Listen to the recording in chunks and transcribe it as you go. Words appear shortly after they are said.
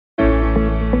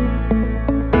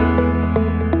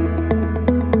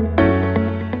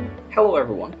Hello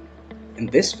everyone. In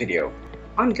this video,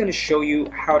 I'm going to show you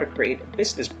how to create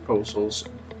business proposals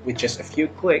with just a few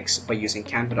clicks by using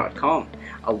Canva.com,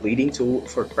 a leading tool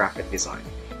for graphic design.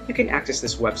 You can access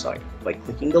this website by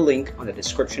clicking the link on the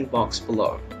description box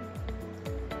below.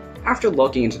 After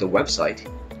logging into the website,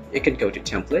 you can go to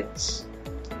Templates,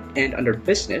 and under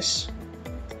Business,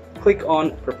 click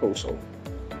on Proposal.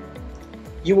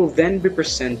 You will then be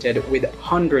presented with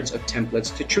hundreds of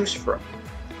templates to choose from.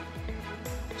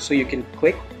 So you can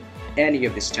click any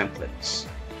of these templates.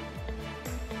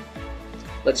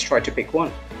 Let's try to pick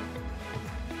one.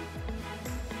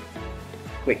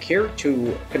 Click here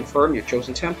to confirm your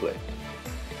chosen template.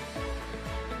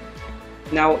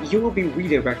 Now you will be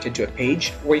redirected to a page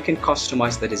where you can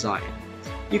customize the design.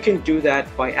 You can do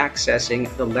that by accessing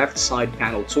the left side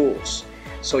panel tools.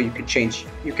 So you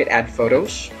could add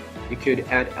photos, you could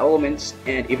add elements,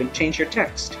 and even change your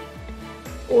text.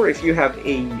 Or if you have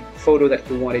a photo that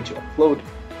you wanted to upload,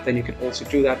 then you can also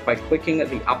do that by clicking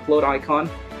the upload icon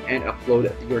and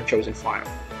upload your chosen file.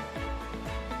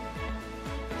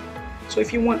 So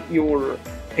if you want your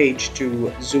page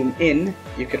to zoom in,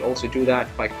 you can also do that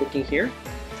by clicking here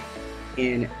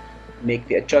and make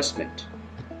the adjustment.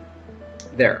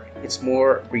 There, it's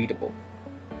more readable.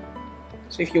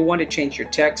 So if you want to change your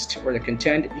text or the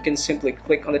content, you can simply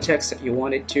click on the text that you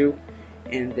wanted to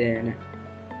and then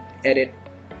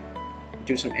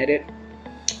do some edit.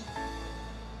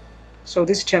 So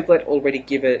this template already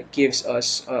gives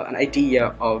us an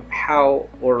idea of how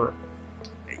or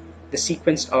the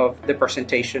sequence of the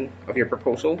presentation of your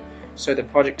proposal. So the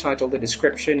project title, the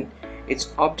description,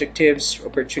 its objectives,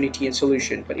 opportunity, and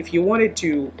solution. But if you wanted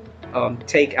to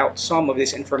take out some of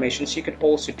this information, so you can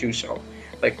also do so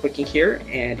by clicking here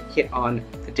and hit on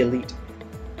the delete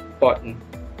button.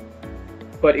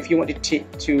 But if you wanted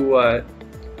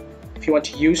if you want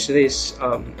to use this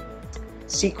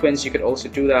sequence, you could also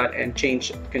do that and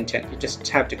change content. You just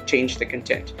have to change the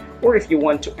content. Or if you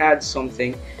want to add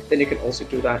something, then you can also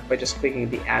do that by just clicking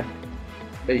the add,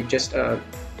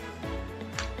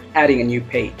 adding a new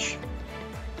page.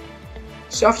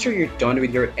 So after you're done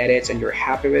with your edits and you're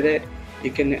happy with it, you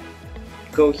can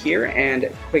go here and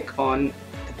click on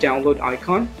the download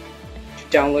icon to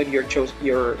download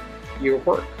your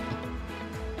work.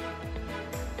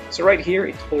 So right here,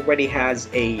 it already has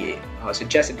a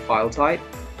suggested file type.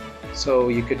 So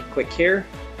you could click here,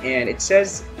 and it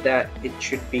says that it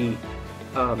should be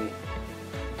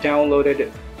downloaded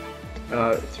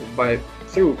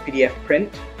through PDF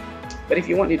print. But if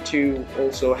you wanted to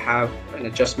also have an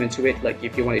adjustment to it, like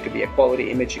if you want it to be a quality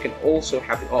image, you can also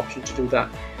have the option to do that.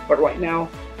 But right now,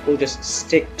 we'll just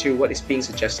stick to what is being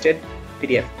suggested,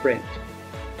 PDF print.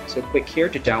 So click here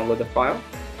to download the file,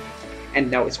 and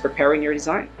now it's preparing your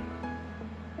design.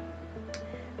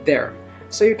 There.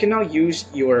 So you can now use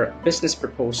your business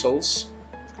proposals,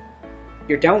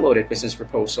 your downloaded business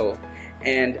proposal,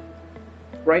 and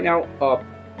right now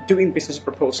doing business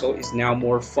proposal is now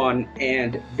more fun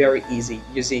and very easy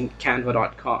using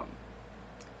Canva.com.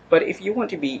 But if you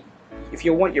want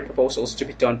your proposals to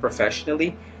be done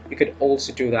professionally, you could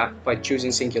also do that by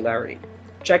choosing Singularity.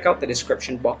 Check out the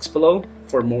description box below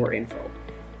for more info.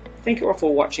 Thank you all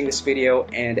for watching this video,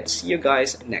 and see you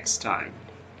guys next time.